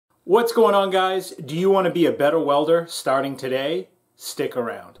What's going on, guys? Do you want to be a better welder starting today? Stick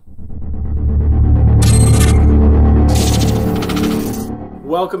around.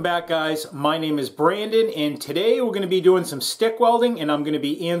 Welcome back, guys. My name is Brandon, and today we're going to be doing some stick welding, and I'm going to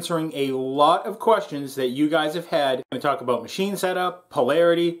be answering a lot of questions that you guys have had. I'm going to talk about machine setup,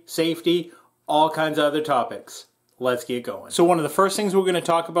 polarity, safety, all kinds of other topics. Let's get going. So one of the first things we're going to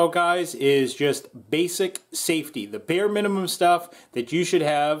talk about, guys, is just basic safety, the bare minimum stuff that you should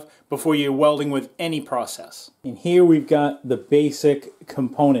have before you're welding with any process. And here we've got the basic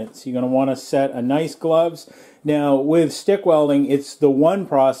components. You're going to want to set a nice gloves. Now with stick welding, it's the one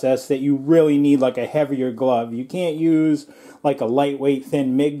process that you really need like a heavier glove. You can't use like a lightweight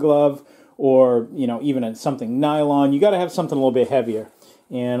thin MIG glove or, you know, even something nylon. You got to have something a little bit heavier.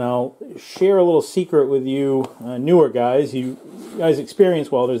 And I'll share a little secret with you newer guys. You guys experienced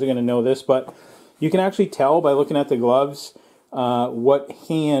welders are going to know this, but you can actually tell by looking at the gloves what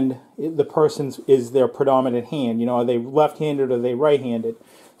hand the person's is their predominant hand. You know, are they left-handed or are they right-handed?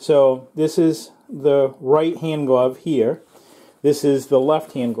 So this is the right hand glove here. This is the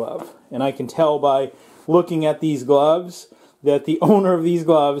left hand glove. And I can tell by looking at these gloves that the owner of these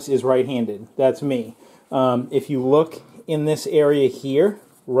gloves is right-handed. That's me. If you look in this area here,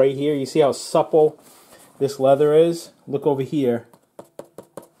 right here, you see how supple this leather is? Look over here.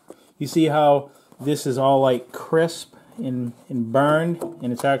 You see how this is all like crisp and burned,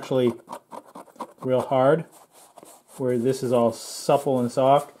 and it's actually real hard, where this is all supple and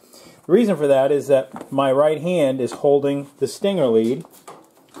soft. The reason for that is that my right hand is holding the stinger lead.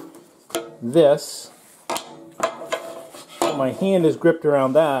 This, my hand is gripped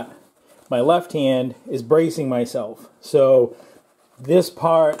around that. My left hand is bracing myself. So this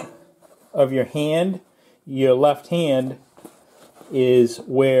part of your hand, your left hand, is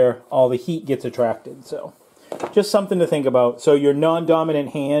where all the heat gets attracted. So just something to think about. So your non-dominant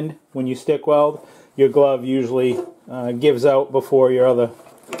hand, when you stick weld, your glove usually gives out before your other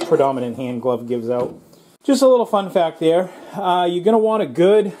predominant hand glove gives out. Just a little fun fact there. You're going to want a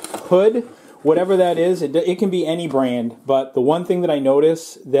good hood. Whatever that is, it can be any brand, but the one thing that I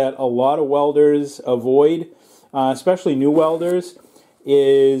notice that a lot of welders avoid, especially new welders,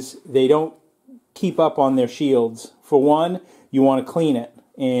 is they don't keep up on their shields. For one, you want to clean it,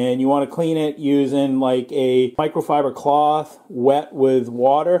 and you want to clean it using like a microfiber cloth wet with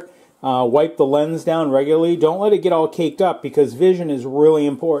water. Wipe the lens down regularly. Don't let it get all caked up, because vision is really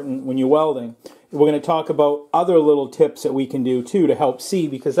important when you're welding. We're going to talk about other little tips that we can do too to help see,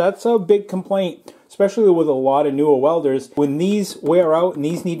 because that's a big complaint, especially with a lot of newer welders. When these wear out and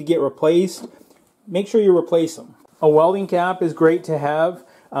these need to get replaced, make sure you replace them. A welding cap is great to have.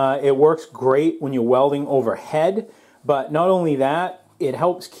 It works great when you're welding overhead, but not only that, it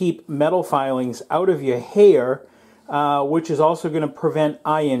helps keep metal filings out of your hair, which is also going to prevent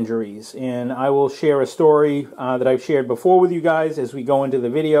eye injuries. And I will share a story that I've shared before with you guys as we go into the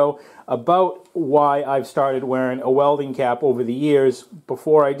video about why I've started wearing a welding cap over the years.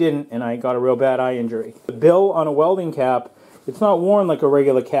 Before I didn't, and I got a real bad eye injury. The bill on a welding cap, it's not worn like a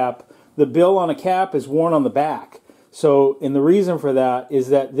regular cap. The bill on a cap is worn on the back. So, and the reason for that is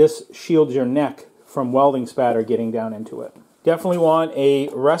that this shields your neck from welding spatter getting down into it. Definitely want a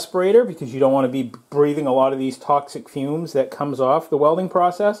respirator, because you don't want to be breathing a lot of these toxic fumes that comes off the welding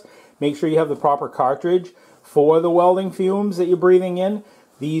process. Make sure you have the proper cartridge for the welding fumes that you're breathing in.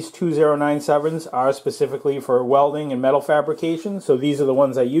 These 2097s are specifically for welding and metal fabrication, so these are the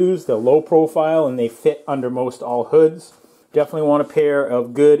ones I use. They're low profile and they fit under most all hoods. Definitely want a pair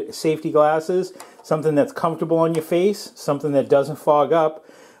of good safety glasses, something that's comfortable on your face, something that doesn't fog up,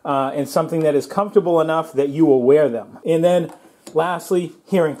 and something that is comfortable enough that you will wear them. And then lastly,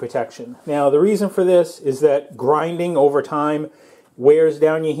 hearing protection. Now the reason for this is that grinding over time wears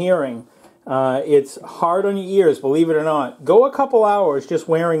down your hearing. It's hard on your ears, believe it or not. Go a couple hours just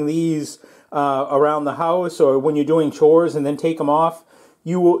wearing these around the house or when you're doing chores, and then take them off.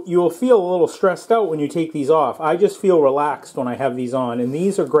 You will feel a little stressed out when you take these off. I just feel relaxed when I have these on, and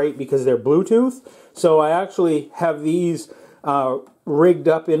these are great because they're Bluetooth. So I actually have these rigged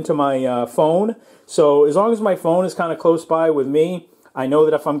up into my phone. So as long as my phone is kind of close by with me, I know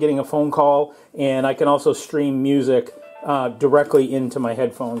that if I'm getting a phone call, and I can also stream music directly into my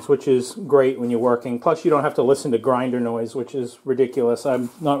headphones, which is great when you're working. Plus, you don't have to listen to grinder noise, which is ridiculous.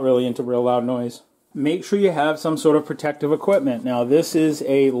 I'm not really into real loud noise. Make sure you have some sort of protective equipment. Now, this is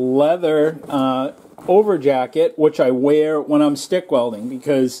a leather over jacket, which I wear when I'm stick welding,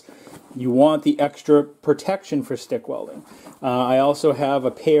 because you want the extra protection for stick welding. I also have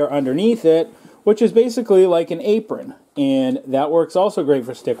a pair underneath it, which is basically like an apron, and that works also great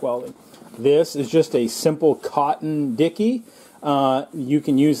for stick welding. This is just a simple cotton dickie. You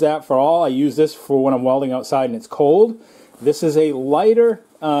can use that for all. I use this for when I'm welding outside and it's cold. This is a lighter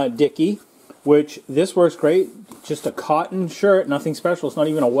dicky, which this works great. Just a cotton shirt, nothing special. It's not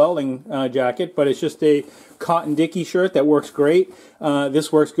even a welding jacket, but it's just a cotton dicky shirt that works great.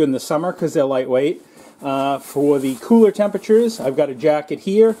 This works good in the summer because they're lightweight. For the cooler temperatures, I've got a jacket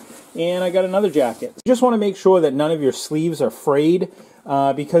here, and I got another jacket. You just want to make sure that none of your sleeves are frayed,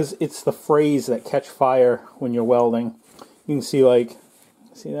 because it's the frays that catch fire when you're welding. You can see, like,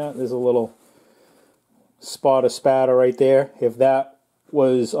 see that? There's a little spot of spatter right there. If that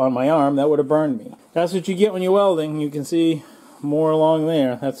was on my arm, that would have burned me. That's what you get when you're welding. You can see more along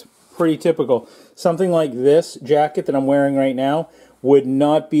there. That's pretty typical. Something like this jacket that I'm wearing right now would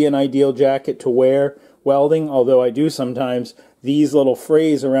not be an ideal jacket to wear welding, although I do sometimes. These little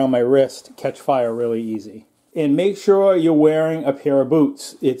frays around my wrist catch fire really easy. And make sure you're wearing a pair of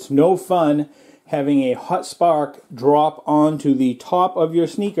boots. It's no fun having a hot spark drop onto the top of your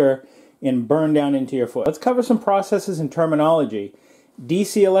sneaker and burn down into your foot. Let's cover some processes and terminology.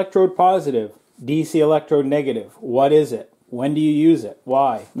 DC electrode positive, DC electrode negative. What is it? When do you use it?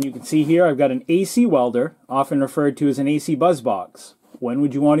 Why? You can see here I've got an AC welder, often referred to as an AC buzz box. When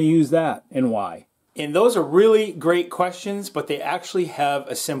would you want to use that and why? And those are really great questions, but they actually have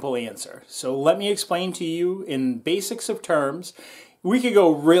a simple answer. So let me explain to you in basics of terms. We could go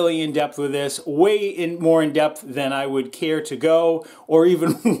really in depth with this, more in depth than I would care to go or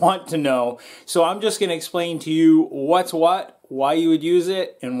even want to know. So I'm just going to explain to you what's what, why you would use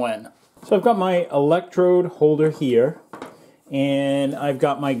it, and when. So I've got my electrode holder here, and I've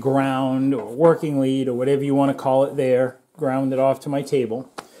got my ground or working lead or whatever you want to call it there, grounded off to my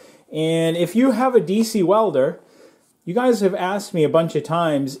table. And if you have a DC welder, you guys have asked me a bunch of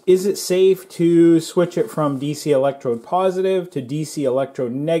times, is it safe to switch it from DC electrode positive to DC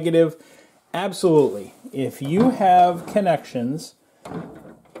electrode negative? Absolutely. If you have connections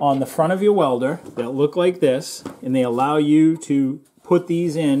on the front of your welder that look like this, and they allow you to put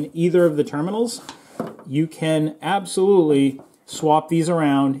these in either of the terminals, you can absolutely swap these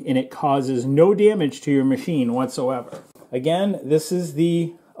around and it causes no damage to your machine whatsoever. Again, this is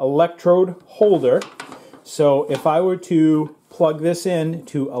the electrode holder. So if I were to plug this in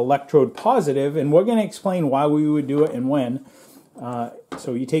to electrode positive, and we're going to explain why we would do it and when.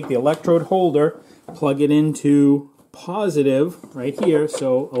 So you take the electrode holder, plug it into positive right here,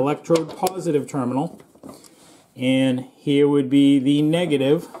 so electrode positive terminal, and here would be the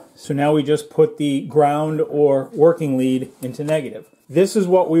negative. So now we just put the ground or working lead into negative. This is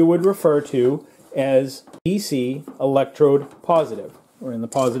what we would refer to as DC electrode positive. We're in the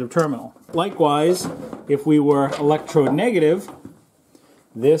positive terminal. Likewise, if we were electrode negative,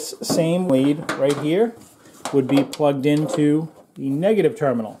 this same lead right here would be plugged into the negative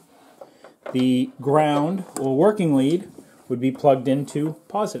terminal. The ground or working lead would be plugged into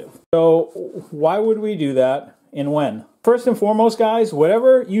positive. So why would we do that and when? First and foremost, guys,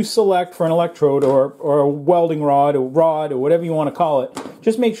 whatever you select for an electrode or a welding rod or whatever you want to call it,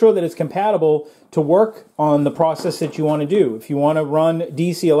 just make sure that it's compatible to work on the process that you want to do. If you want to run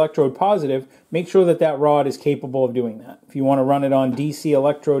DC electrode positive, make sure that that rod is capable of doing that. If you want to run it on DC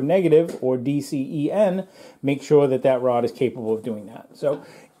electrode negative or DCEN, make sure that that rod is capable of doing that. So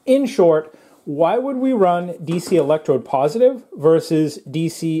in short, why would we run DC electrode positive versus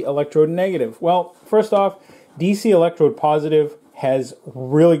DC electrode negative? Well, first off, DC electrode positive has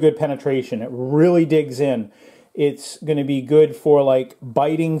really good penetration. It really digs in. It's going to be good for like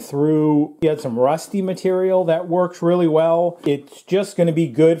biting through. You had some rusty material that works really well. It's just going to be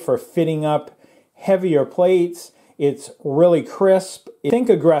good for fitting up heavier plates. It's really crisp. Think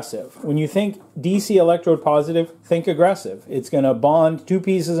aggressive. When you think DC electrode positive, think aggressive. It's going to bond two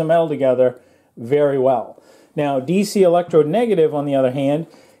pieces of metal together very well. Now, DC electrode negative, on the other hand,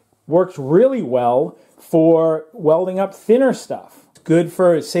 works really well for welding up thinner stuff. It's good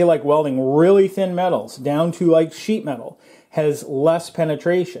for, say, like welding really thin metals down to like sheet metal. Has less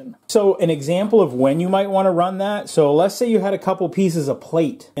penetration. So an example of when you might want to run that, so let's say you had a couple pieces of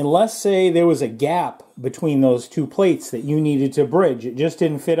plate, and let's say there was a gap between those two plates that you needed to bridge. It just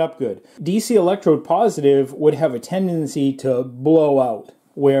didn't fit up good. DC electrode positive would have a tendency to blow out,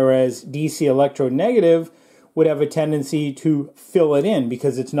 whereas DC electrode negative would have a tendency to fill it in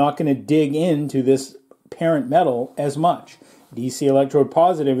because it's not going to dig into this parent metal as much. DC electrode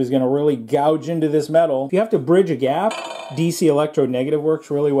positive is going to really gouge into this metal. If you have to bridge a gap, DC electrode negative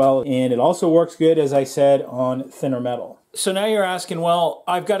works really well, and it also works good, as I said, on thinner metal. So now you're asking, well,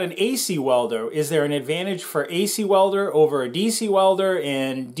 I've got an AC welder. Is there an advantage for AC welder over a DC welder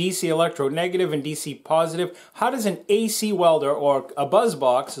and DC electronegative and DC positive? How does an AC welder, or a buzz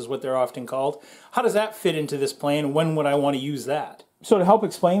box is what they're often called, how does that fit into this plan? When would I want to use that? So to help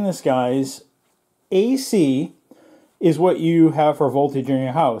explain this, guys, AC is what you have for voltage in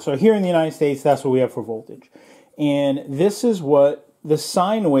your house. So here in the United States, that's what we have for voltage. And this is what the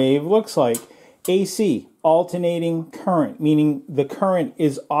sine wave looks like. AC, alternating current, meaning the current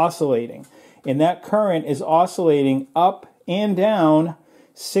is oscillating. And that current is oscillating up and down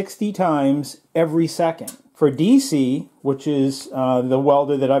 60 times every second. For DC, which is the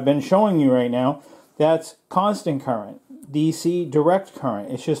welder that I've been showing you right now, that's constant current. DC, direct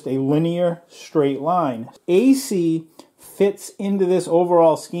current. It's just a linear straight line. AC fits into this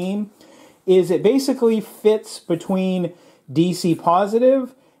overall scheme is it basically fits between DC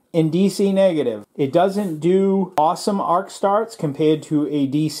positive and DC negative. It doesn't do awesome arc starts compared to a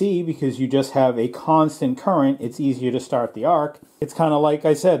DC because you just have a constant current. It's easier to start the arc. It's kind of like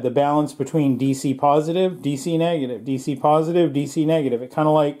I said, the balance between DC positive, DC negative, DC positive, DC negative. It kind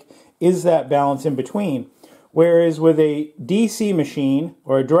of like is that balance in between. Whereas with a DC machine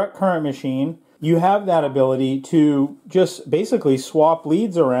or a direct current machine, you have that ability to just basically swap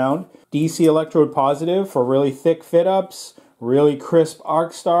leads around. DC electrode positive for really thick fit ups, really crisp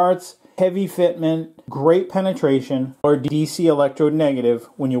arc starts, heavy fitment, great penetration, or DC electrode negative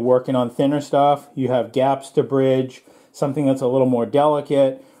when you're working on thinner stuff. You have gaps to bridge, something that's a little more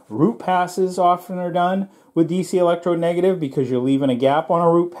delicate. Root passes often are done with DC electrode negative because you're leaving a gap on a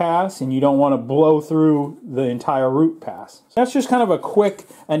root pass and you don't want to blow through the entire root pass. That's just kind of a quick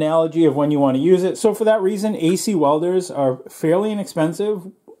analogy of when you want to use it. So for that reason, AC welders are fairly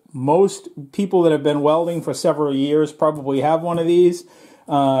inexpensive. Most people that have been welding for several years probably have one of these,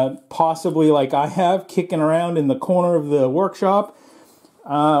 possibly like I have, kicking around in the corner of the workshop.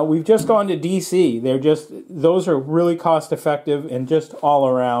 We've just gone to DC. Those are really cost effective and just all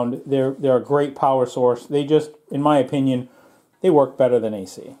around. They're a great power source. They just, in my opinion, they work better than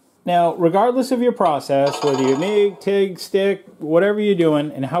AC. Now, regardless of your process, whether you MIG, TIG, stick, whatever you're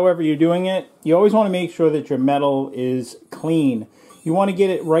doing and however you're doing it, you always want to make sure that your metal is clean. You want to get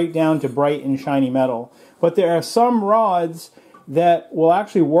it right down to bright and shiny metal. But there are some rods that will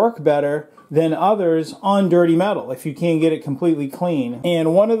actually work better than others on dirty metal if you can't get it completely clean.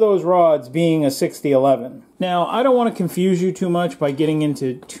 And one of those rods being a 6011. Now, I don't want to confuse you too much by getting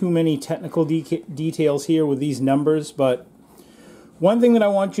into too many technical details here with these numbers, but one thing that I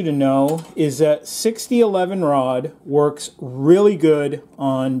want you to know is that 6011 rod works really good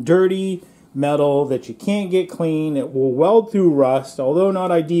on dirty metal that you can't get clean. It will weld through rust, although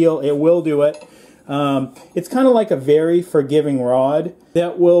not ideal, it will do it. It's kind of like a very forgiving rod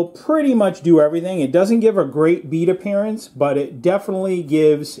that will pretty much do everything. It doesn't give a great bead appearance, but it definitely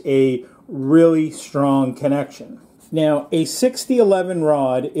gives a really strong connection. Now, a 6011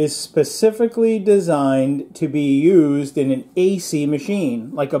 rod is specifically designed to be used in an AC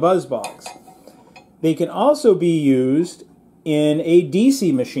machine, like a buzz box. They can also be used in a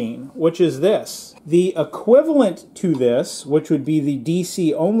DC machine, which is this. The equivalent to this, which would be the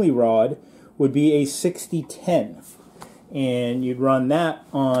DC only rod, would be a 6010. And you'd run that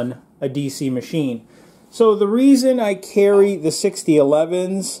on a DC machine. So the reason I carry the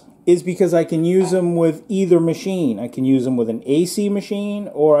 6011s is because I can use them with either machine. I can use them with an AC machine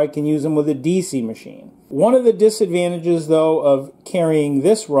or I can use them with a DC machine. One of the disadvantages, though, of carrying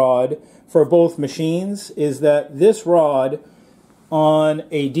this rod for both machines is that this rod on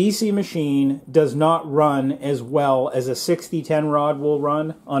a DC machine does not run as well as a 6010 rod will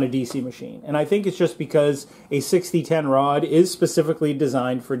run on a DC machine. And I think it's just because a 6010 rod is specifically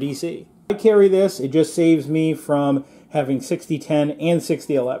designed for DC. I carry this, it just saves me from having 6010 and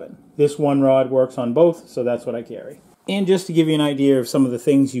 6011. This one rod works on both, so that's what I carry. And just to give you an idea of some of the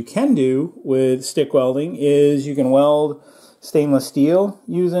things you can do with stick welding is you can weld stainless steel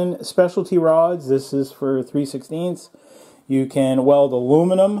using specialty rods. This is for 3/16. You can weld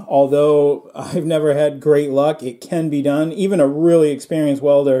aluminum, although I've never had great luck. It can be done. Even a really experienced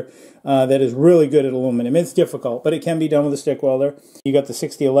welder that is really good at aluminum. It's difficult, but it can be done with a stick welder. You got the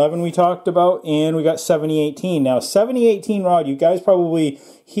 6011 we talked about, and we got 7018. Now, 7018 rod, you guys probably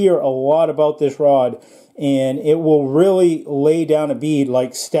hear a lot about this rod, and it will really lay down a bead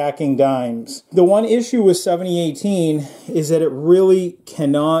like stacking dimes. The one issue with 7018 is that it really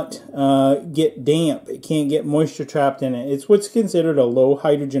cannot get damp. It can't get moisture trapped in it. It's what's considered a low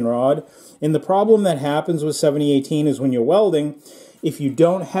hydrogen rod. And the problem that happens with 7018 is when you're welding, if you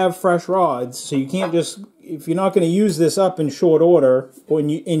don't have fresh rods, so you can't just, if you're not going to use this up in short order,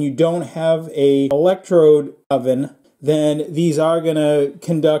 and you don't have a electrode oven then these are going to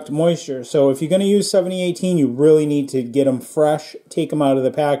conduct moisture. So if you're going to use 7018, you really need to get them fresh, take them out of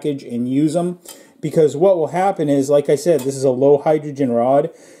the package and use them. Because what will happen is, like I said, this is a low hydrogen rod.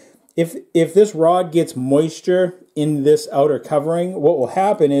 If this rod gets moisture in this outer covering, what will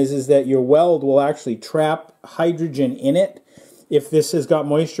happen is that your weld will actually trap hydrogen in it if this has got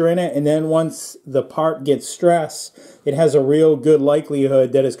moisture in it, and then once the part gets stressed, it has a real good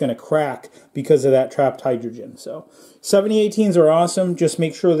likelihood that it's going to crack because of that trapped hydrogen. So 7018s are awesome, just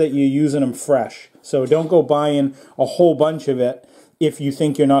make sure that you're using them fresh. So don't go buying a whole bunch of it if you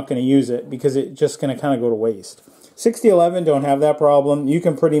think you're not going to use it, because it's just going to kind of go to waste. 6011 don't have that problem. You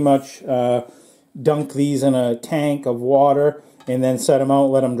can pretty much dunk these in a tank of water and then set them out,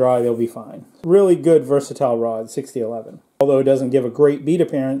 let them dry, they'll be fine. Really good versatile rod, 6011. Although it doesn't give a great bead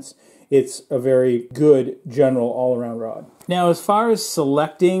appearance, it's a very good general all-around rod. Now, as far as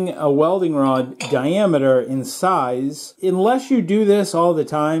selecting a welding rod diameter and size, unless you do this all the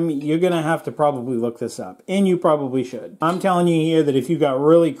time, you're going to have to probably look this up, and you probably should. I'm telling you here that if you've got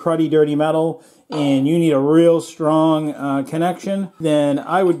really cruddy, dirty metal and you need a real strong connection, then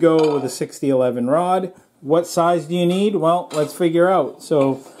I would go with a 6011 rod. What size do you need? Well, let's figure out.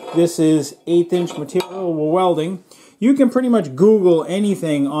 So this is 1/8" material we're welding. You can pretty much Google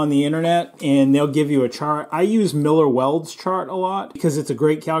anything on the internet and they'll give you a chart. I use Miller Weld's chart a lot because it's a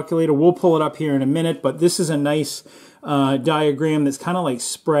great calculator. We'll pull it up here in a minute, but this is a nice diagram that's kind of like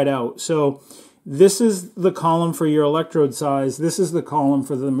spread out. So this is the column for your electrode size. This is the column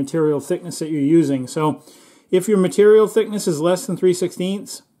for the material thickness that you're using. So if your material thickness is less than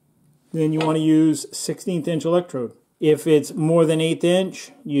 3/16, then you want to use 16th-inch electrode. If it's more than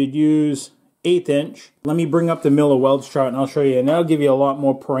 1/8", you'd use 1/8". Let me bring up the Miller Weld's chart and I'll show you, and that'll give you a lot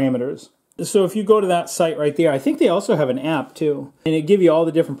more parameters. So if you go to that site right there, I think they also have an app too, and it give you all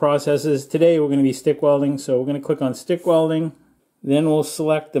the different processes. Today we're going to be stick welding, so we're going to click on stick welding. Then we'll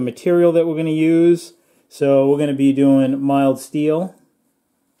select the material that we're going to use. So we're going to be doing mild steel.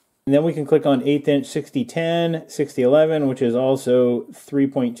 And then we can click on 1/8" 6010, 6011, which is also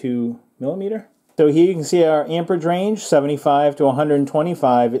 3.2 millimeter. So here you can see our amperage range, 75 to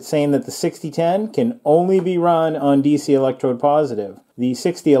 125. It's saying that the 6010 can only be run on DC electrode positive. The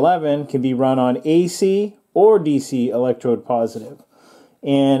 6011 can be run on AC or DC electrode positive.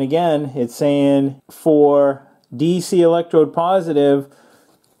 And again, it's saying for DC electrode positive,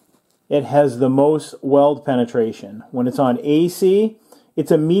 it has the most weld penetration. When it's on AC,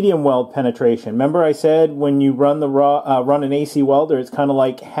 it's a medium weld penetration. Remember I said when you run run an AC welder, it's kind of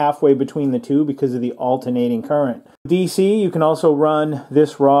like halfway between the two because of the alternating current. DC, you can also run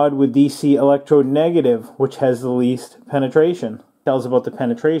this rod with DC electrode negative, which has the least penetration. Tells about the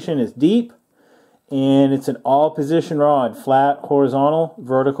penetration is deep, and it's an all-position rod, flat, horizontal,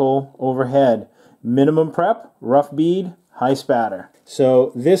 vertical, overhead. Minimum prep, rough bead, high spatter.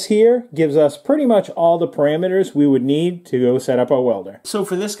 So this here gives us pretty much all the parameters we would need to go set up our welder. So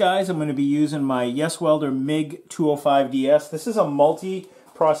for this, guys, I'm going to be using my Yes Welder MIG 205DS. This is a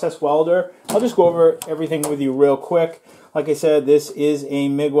multi-process welder. I'll just go over everything with you real quick. Like I said, this is a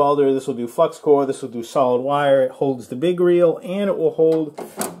MIG welder. This will do flux core, this will do solid wire. It holds the big reel and it will hold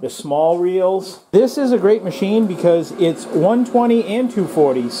the small reels. This is a great machine because it's 120 and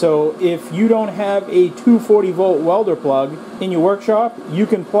 240. So if you don't have a 240 volt welder plug in your workshop, you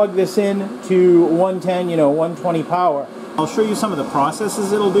can plug this in to 110, 120 power. I'll show you some of the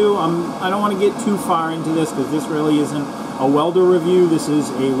processes it'll do. I don't want to get too far into this because this really isn't a welder review. This is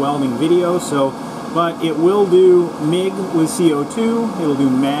a welding video. But it will do MIG with CO2, it'll do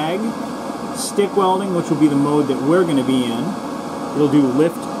MAG, stick welding, which will be the mode that we're going to be in. It'll do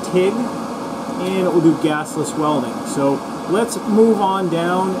lift TIG, and it will do gasless welding. So let's move on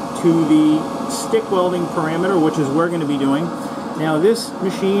down to the stick welding parameter, which is we're going to be doing. Now this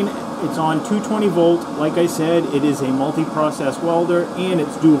machine, it's on 220 volt. Like I said, it is a multi-process welder, and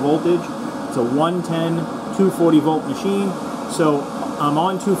it's dual voltage. It's a 110, 240 volt machine. So I'm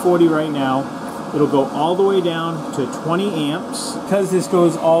on 240 right now. It'll go all the way down to 20 amps. Because this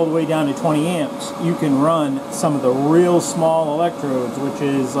goes all the way down to 20 amps, you can run some of the real small electrodes, which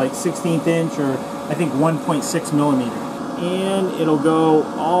is like 16th inch or I think 1.6 millimeter. And it'll go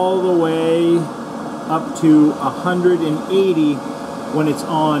all the way up to 180 when it's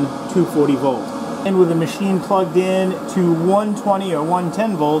on 240 volt. And with the machine plugged in to 120 or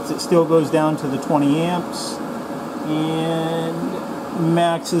 110 volts, it still goes down to the 20 amps. And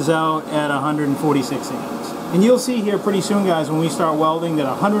maxes out at 146 amps. And you'll see here pretty soon, guys, when we start welding, that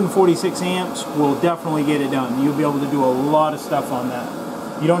 146 amps will definitely get it done. You'll be able to do a lot of stuff on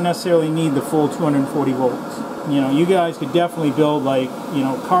that. You don't necessarily need the full 240 volts. You know, you guys could definitely build, like, you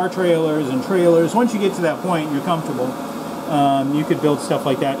know, car trailers and trailers. Once you get to that point and you're comfortable, you could build stuff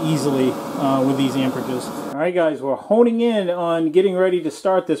like that easily with these amperages. Alright guys, we're honing in on getting ready to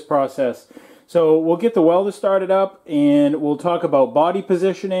start this process. So we'll get the welder started up and we'll talk about body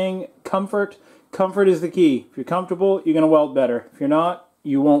positioning, comfort. Comfort is the key. If you're comfortable, you're going to weld better. If you're not,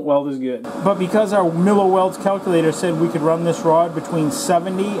 you won't weld as good. But because our Miller Welds calculator said we could run this rod between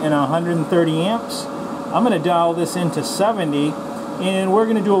 70 and 130 amps, I'm going to dial this into 70, and we're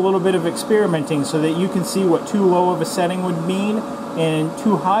going to do a little bit of experimenting so that you can see what too low of a setting would mean and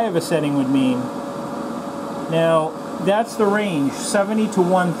too high of a setting would mean. Now, that's the range, 70 to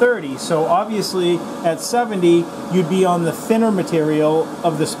 130. So obviously at 70, you'd be on the thinner material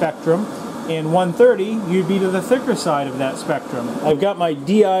of the spectrum, and 130, you'd be to the thicker side of that spectrum. I've got my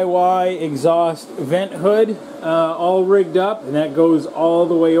DIY exhaust vent hood all rigged up, and that goes all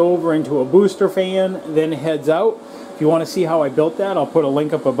the way over into a booster fan, then heads out. If you want to see how I built that, I'll put a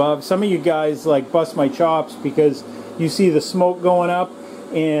link up above. Some of you guys like bust my chops because you see the smoke going up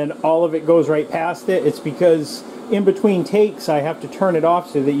and all of it goes right past it. It's because in between takes I have to turn it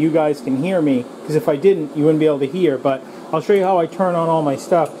off so that you guys can hear me, because if I didn't, you wouldn't be able to hear. But I'll show you how I turn on all my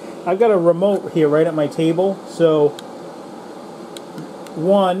stuff. I've got a remote here right at my table, so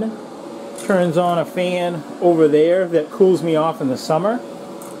one turns on a fan over there that cools me off in the summer.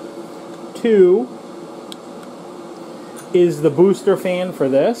 Two is the booster fan for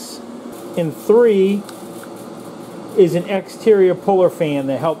this, and three is an exterior puller fan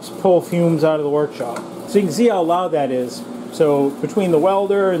that helps pull fumes out of the workshop. So you can see how loud that is. So between the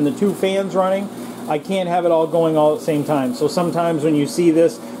welder and the two fans running, I can't have it all going all at the same time. So sometimes when you see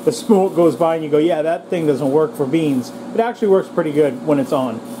this, the smoke goes by and you go, yeah, that thing doesn't work for beans. It actually works pretty good when it's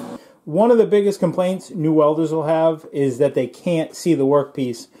on. One of the biggest complaints new welders will have is that they can't see the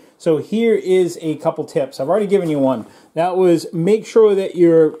workpiece. So here is a couple tips. I've already given you one. That was make sure that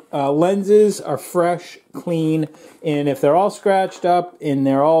your lenses are fresh, clean, and if they're all scratched up and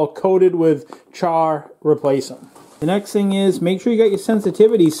they're all coated with char, replace them. The next thing is make sure you got your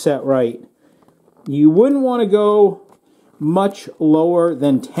sensitivities set right. You wouldn't want to go much lower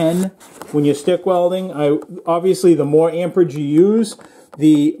than 10 when you're stick welding. Obviously, the more amperage you use,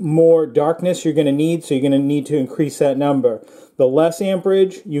 the more darkness you're going to need, so you're going to need to increase that number. The less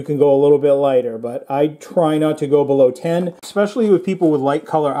amperage, you can go a little bit lighter, but I try not to go below 10, especially with people with light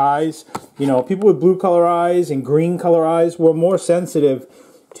color eyes. You know, people with blue color eyes and green color eyes, we're more sensitive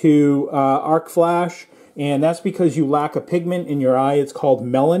to arc flash, and that's because you lack a pigment in your eye. It's called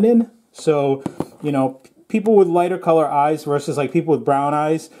melanin. So, you know, people with lighter color eyes versus like people with brown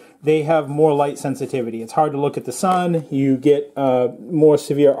eyes, they have more light sensitivity. It's hard to look at the sun. You get more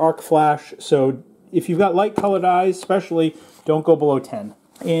severe arc flash. So if you've got light colored eyes, especially, don't go below 10.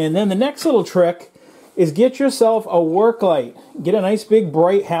 And then the next little trick is get yourself a work light. Get a nice big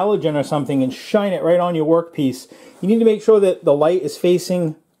bright halogen or something and shine it right on your workpiece. You need to make sure that the light is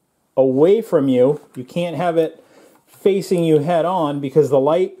facing away from you. You can't have it facing you head on, because the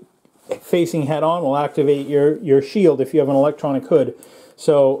light facing head on will activate your shield if you have an electronic hood.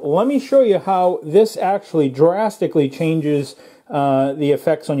 So let me show you how this actually drastically changes the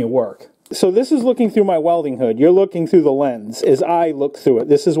effects on your work. So this is looking through my welding hood. You're looking through the lens. As I look through it,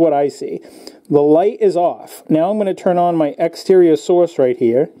 this is what I see. The light is off. Now I'm going to turn on my exterior source right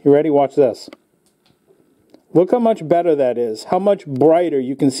here. You ready? Watch this. Look how much better that is. How much brighter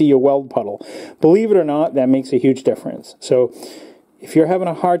you can see your weld puddle. Believe it or not, that makes a huge difference. So if you're having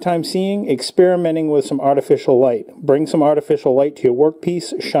a hard time seeing, experimenting with some artificial light. Bring some artificial light to your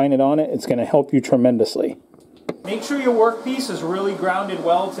workpiece, shine it on it. It's going to help you tremendously. Make sure your workpiece is really grounded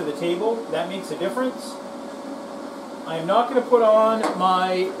well to the table. That makes a difference. I'm not going to put on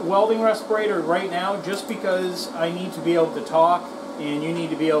my welding respirator right now just because I need to be able to talk and you need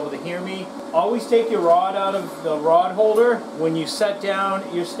to be able to hear me. Always take your rod out of the rod holder when you set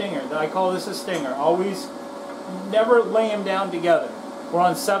down your stinger. I call this a stinger. Always never lay them down together. We're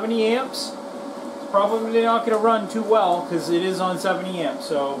on 70 amps. It's probably not going to run too well because it is on 70 amps.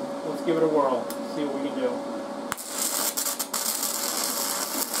 So let's give it a whirl. See what we can do.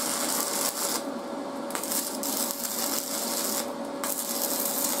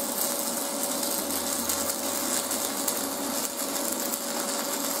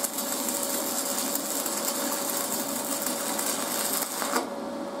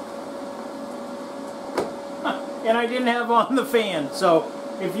 And I didn't have on the fan, so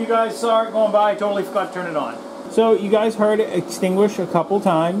if you guys saw it going by, I totally forgot to turn it on. So you guys heard it extinguish a couple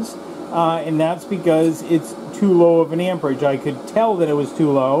times, and that's because it's too low of an amperage. I could tell that it was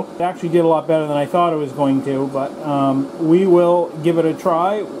too low. It actually did a lot better than I thought it was going to, but we will give it a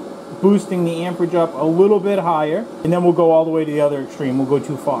try, boosting the amperage up a little bit higher, and then we'll go all the way to the other extreme. We'll go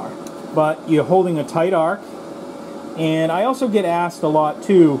too far. But you're holding a tight arc. And I also get asked a lot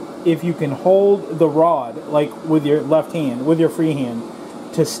too if you can hold the rod, like with your left hand, with your free hand,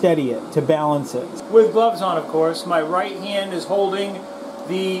 to steady it, to balance it. With gloves on, of course. My right hand is holding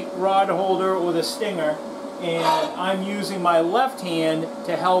the rod holder or the stinger, and I'm using my left hand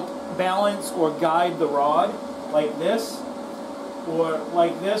to help balance or guide the rod, like this, or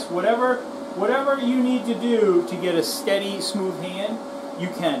like this. Whatever you need to do to get a steady, smooth hand, you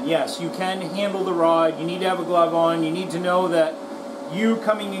can. Yes, you can handle the rod. You need to have a glove on. You need to know that you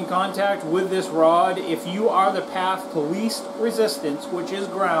coming in contact with this rod, if you are the path to least resistance, which is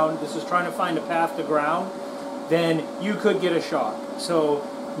ground, this is trying to find a path to ground, then you could get a shock. So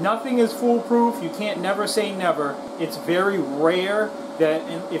nothing is foolproof. You can't never say never. It's very rare that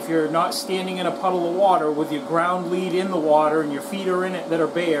if you're not standing in a puddle of water with your ground lead in the water and your feet are in it that are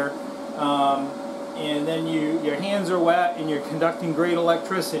bare, and then your hands are wet and you're conducting great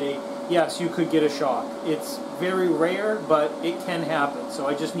electricity, yes, you could get a shock. It's very rare, but it can happen. So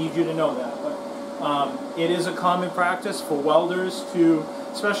I just need you to know that. But it is a common practice for welders to,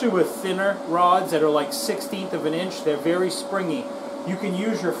 especially with thinner rods that are like 1/16 of an inch, they're very springy. You can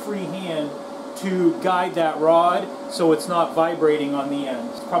use your free hand to guide that rod so it's not vibrating on the end.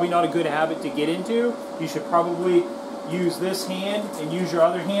 It's probably not a good habit to get into. You should probably use this hand and use your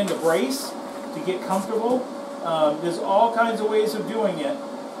other hand to brace to get comfortable. There's all kinds of ways of doing it,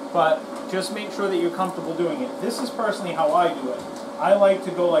 but just make sure that you're comfortable doing it. This is personally how I do it. I like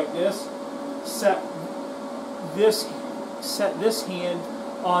to go like this, set this hand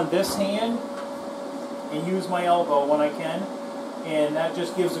on this hand, and use my elbow when I can, and that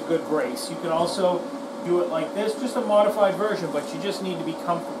just gives a good brace. You can also do it like this, just a modified version, but you just need to be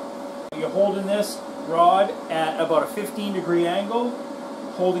comfortable. You're holding this rod at about a 15-degree angle,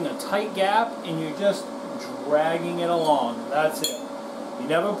 holding a tight gap, and you're just dragging it along. That's it. You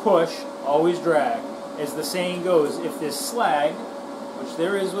never push, always drag. As the saying goes, if there's slag, which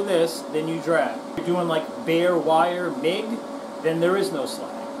there is with this, then you drag. If you're doing like bare wire MIG, then there is no slag.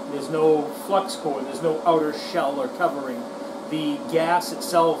 There's no flux core, there's no outer shell or covering. The gas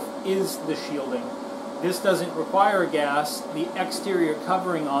itself is the shielding. This doesn't require a gas. The exterior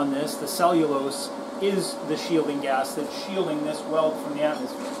covering on this, the cellulose, is the shielding gas that's shielding this weld from the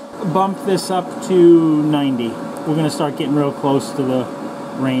atmosphere. Bump this up to 90. We're going to start getting real close to the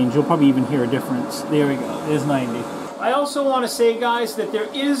range. You'll probably even hear a difference. There we go. There's 90. I also want to say, guys, that there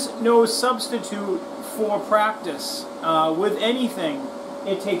is no substitute for practice. With anything,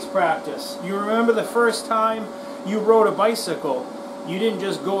 it takes practice. You remember the first time you rode a bicycle, you didn't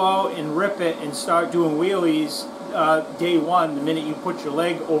just go out and rip it and start doing wheelies day one, the minute you put your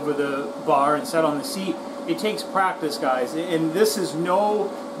leg over the bar and sat on the seat. It takes practice, guys, and this is no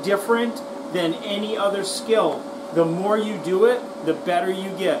different than any other skill. The more you do it, the better you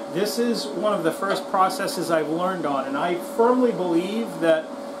get. This is one of the first processes I've learned on, and I firmly believe that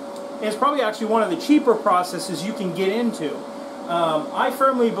it's probably actually one of the cheaper processes you can get into. I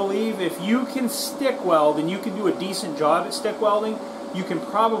firmly believe if you can stick weld and you can do a decent job at stick welding, you can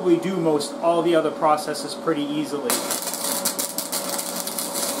probably do most all the other processes pretty easily.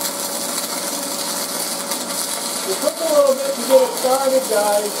 It took a little bit to get it started,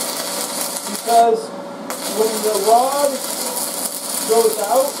 guys, because when the rod goes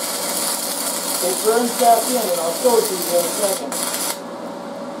out, it burns back in, and I'll show it to you in a second.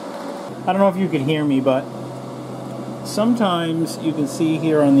 I don't know if you can hear me, but sometimes you can see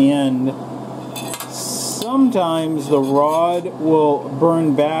here on the end, sometimes the rod will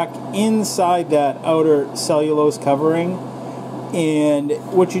burn back inside that outer cellulose covering, and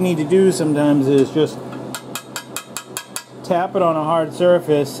what you need to do sometimes is just tap it on a hard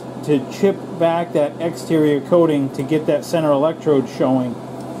surface to chip back that exterior coating to get that center electrode showing.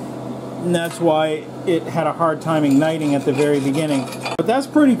 And that's why it had a hard time igniting at the very beginning. But that's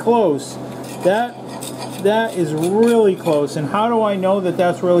pretty close. That is really close. And how do I know that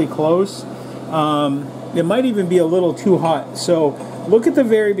that's really close? It might even be a little too hot. So look at the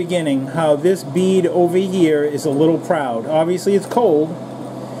very beginning, how this bead over here is a little proud. Obviously it's cold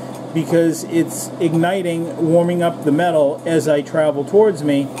because it's igniting, warming up the metal as I travel towards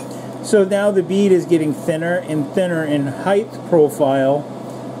me. So now the bead is getting thinner and thinner in height profile,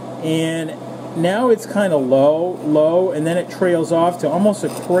 and now it's kind of low, and then it trails off to almost a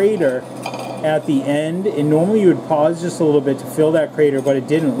crater at the end. And normally you would pause just a little bit to fill that crater, but it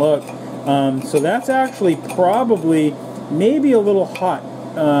didn't look. So that's actually probably maybe a little hot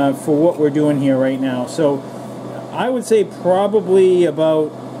for what we're doing here right now. So I would say probably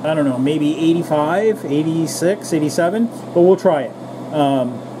about, I don't know, maybe 85, 86, 87, but we'll try it.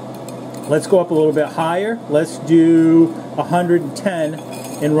 Let's go up a little bit higher. Let's do 110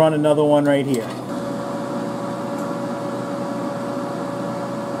 and run another one right here.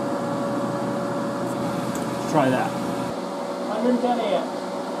 Let's try that. 110 amps.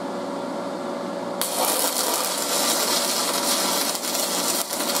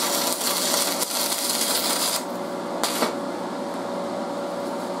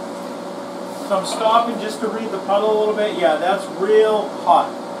 So I'm stopping just to read the puddle a little bit. Yeah, that's real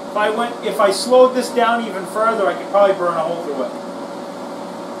hot. If I slowed this down even further, I could probably burn a hole through it.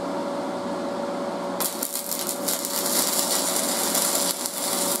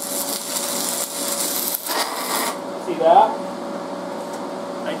 See that?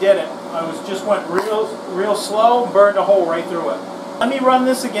 I did it. Just went real slow, burned a hole right through it. Let me run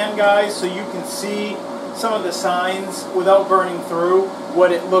this again, guys, so you can see some of the signs without burning through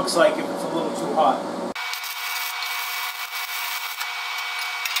what it looks like if it's a little too hot.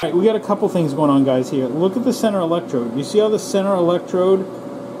 Alright, we got a couple things going on, guys, here. Look at the center electrode. You see how the center electrode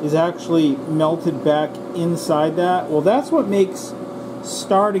is actually melted back inside that? Well, that's what makes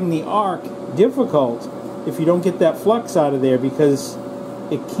starting the arc difficult if you don't get that flux out of there, because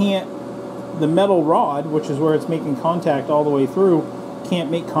it can't, the metal rod, which is where it's making contact all the way through, can't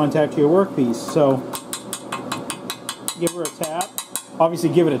make contact to your workpiece. So give her a tap. Obviously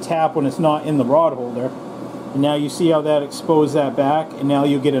give it a tap when it's not in the rod holder. And now you see how that exposed that back, and now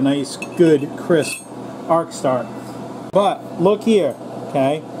you'll get a nice, good, crisp arc start. But look here,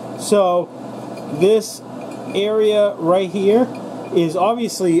 okay? So this area right here is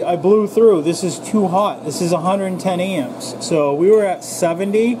obviously, I blew through. This is too hot. This is 110 amps. So we were at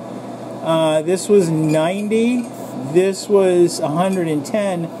 70. This was 90. This was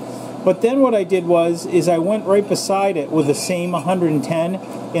 110. But then what I did is I went right beside it with the same 110,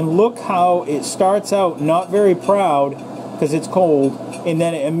 and look how it starts out not very proud because it's cold, and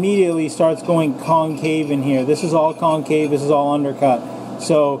then it immediately starts going concave in here. This is all concave, this is all undercut.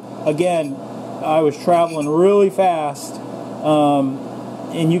 So again, I was traveling really fast,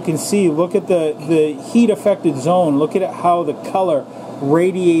 and you can see, look at the heat affected zone. Look at it, how the color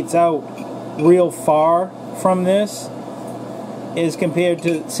radiates out real far from this, as compared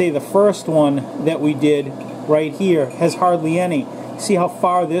to, say, the first one that we did right here has hardly any. See how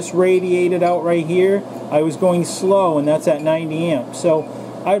far this radiated out right here? I was going slow, and that's at 90 amps. So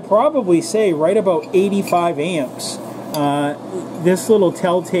I'd probably say right about 85 amps. This little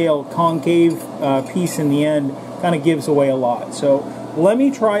telltale concave piece in the end kind of gives away a lot. So let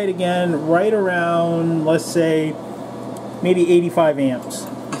me try it again right around, let's say, maybe 85 amps.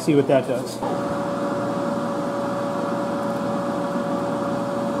 Let's see what that does.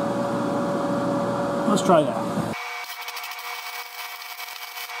 Let's try that.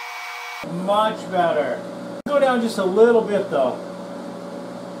 Much better. Go down just a little bit though.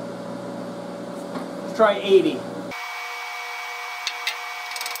 Let's try 80.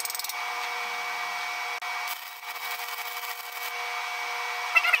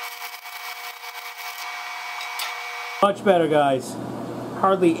 Much better, guys.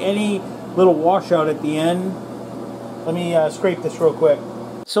 Hardly any little washout at the end. Let me scrape this real quick.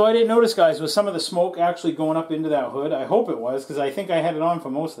 So I didn't notice, guys, was some of the smoke actually going up into that hood? I hope it was, because I think I had it on for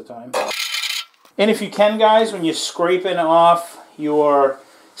most of the time. And if you can, guys, when you're scraping off your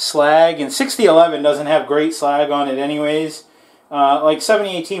slag, and 6011 doesn't have great slag on it anyways, like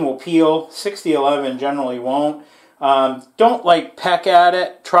 7018 will peel, 6011 generally won't. Don't like peck at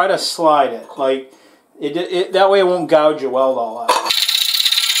it, try to slide it. Like that way it won't gouge your weld all out.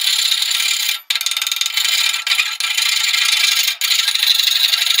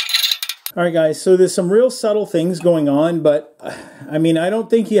 Alright, guys, so there's some real subtle things going on, but I mean, I don't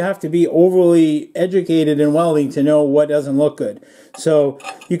think you have to be overly educated in welding to know what doesn't look good. So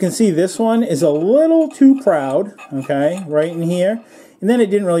you can see this one is a little too proud, okay, right in here. And then it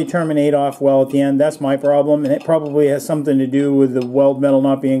didn't really terminate off well at the end. That's my problem, and it probably has something to do with the weld metal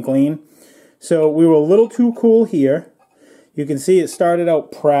not being clean. So we were a little too cool here. You can see it started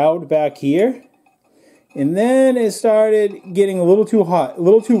out proud back here. And then it started getting a little too hot, a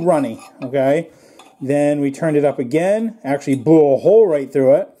little too runny, okay? Then we turned it up again, actually blew a hole right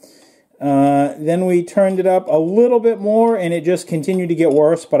through it. Then we turned it up a little bit more, and it just continued to get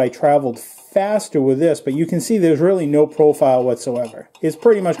worse, but I traveled faster with this, but you can see there's really no profile whatsoever. It's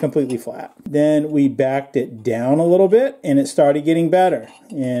pretty much completely flat. Then we backed it down a little bit, and it started getting better.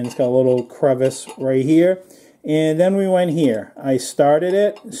 And it's got a little crevice right here. And then we went here. I started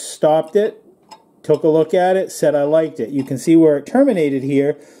it, stopped it, took a look at it, said I liked it. You can see where it terminated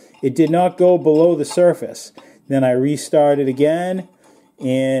here. It did not go below the surface. Then I restarted again,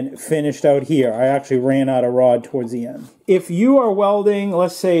 and finished out here. I actually ran out of rod towards the end. If you are welding,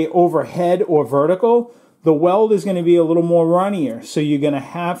 let's say overhead or vertical, the weld is going to be a little more runnier, so you're going to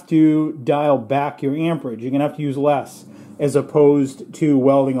have to dial back your amperage. You're going to have to use less as opposed to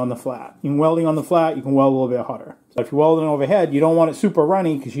welding on the flat. In welding on the flat, you can weld a little bit harder. So if you're welding overhead, you don't want it super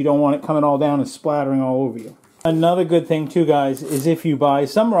runny because you don't want it coming all down and splattering all over you. Another good thing too, guys, is if you buy,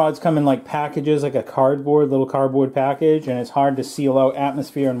 some rods come in like packages, like a little cardboard package, and it's hard to seal out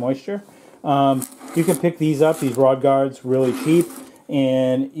atmosphere and moisture. You can pick these up, these rod guards, really cheap,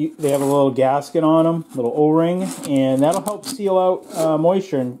 and they have a little gasket on them, little O-ring, and that'll help seal out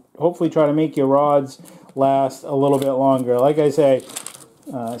moisture and hopefully try to make your rods last a little bit longer. Like I say,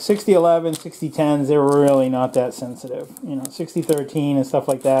 6011, 6010s, they're really not that sensitive. You know, 6013 and stuff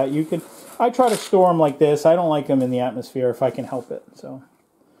like that, I try to store them like this. I don't like them in the atmosphere if I can help it. So,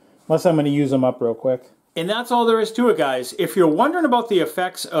 unless I'm going to use them up real quick. And that's all there is to it, guys. If you're wondering about the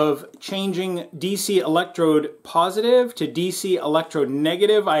effects of changing DC electrode positive to DC electrode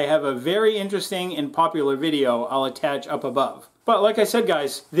negative, I have a very interesting and popular video I'll attach up above. But like I said,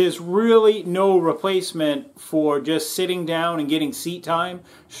 guys, there's really no replacement for just sitting down and getting seat time,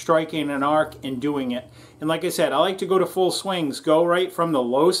 striking an arc, and doing it. And like I said, I like to go to full swings, go right from the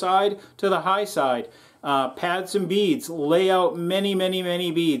low side to the high side. Pad some beads, lay out many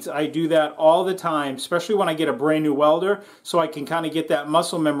beads. I do that all the time, especially when I get a brand new welder, so I can kind of get that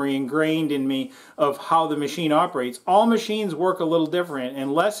muscle memory ingrained in me of how the machine operates. All machines work a little different,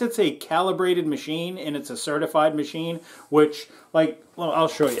 unless it's a calibrated machine and it's a certified machine, which, like, well, I'll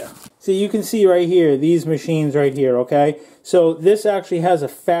show you. So you can see right here, these machines right here, okay? So this actually has a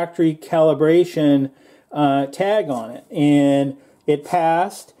factory calibration tag on it, and it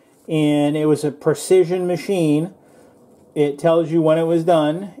passed. And it was a precision machine. It tells you when it was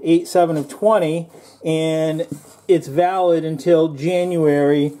done, 8/7 of 20, and it's valid until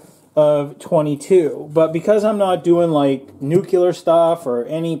January of 22. But because I'm not doing like nuclear stuff or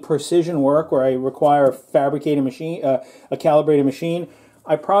any precision work where I require a fabricated machine, a calibrated machine,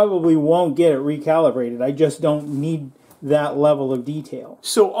 I probably won't get it recalibrated. I just don't need that level of detail.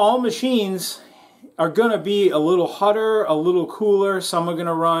 So all machines are going to be a little hotter, a little cooler. Some are going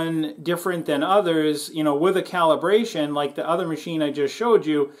to run different than others. You know, with a calibration, like the other machine I just showed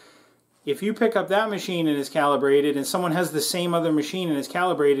you, if you pick up that machine and it's calibrated and someone has the same other machine and it's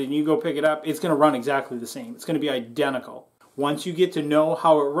calibrated and you go pick it up, it's going to run exactly the same. It's going to be identical. Once you get to know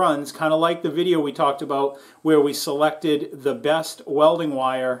how it runs, kind of like the video we talked about where we selected the best welding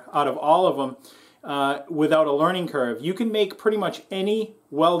wire out of all of them, without a learning curve. You can make pretty much any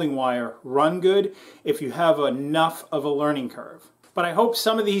welding wire run good if you have enough of a learning curve. But I hope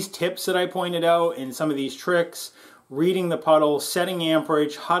some of these tips that I pointed out and some of these tricks, reading the puddle, setting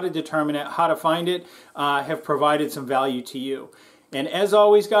amperage, how to determine it, how to find it, have provided some value to you. And as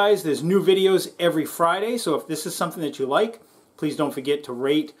always, guys, there's new videos every Friday, so if this is something that you like, please don't forget to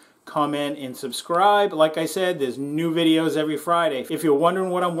rate, comment, and subscribe. Like I said, there's new videos every Friday. If you're wondering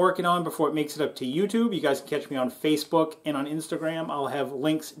what I'm working on before it makes it up to YouTube, you guys can catch me on Facebook and on Instagram. I'll have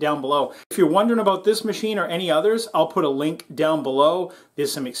links down below. If you're wondering about this machine or any others, I'll put a link down below.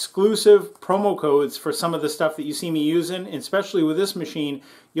 There's some exclusive promo codes for some of the stuff that you see me using, and especially with this machine,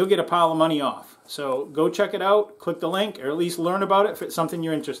 you'll get a pile of money off. So go check it out, click the link, or at least learn about it if it's something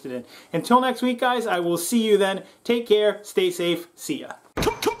you're interested in. Until next week, guys, I will see you then. Take care, stay safe, see ya.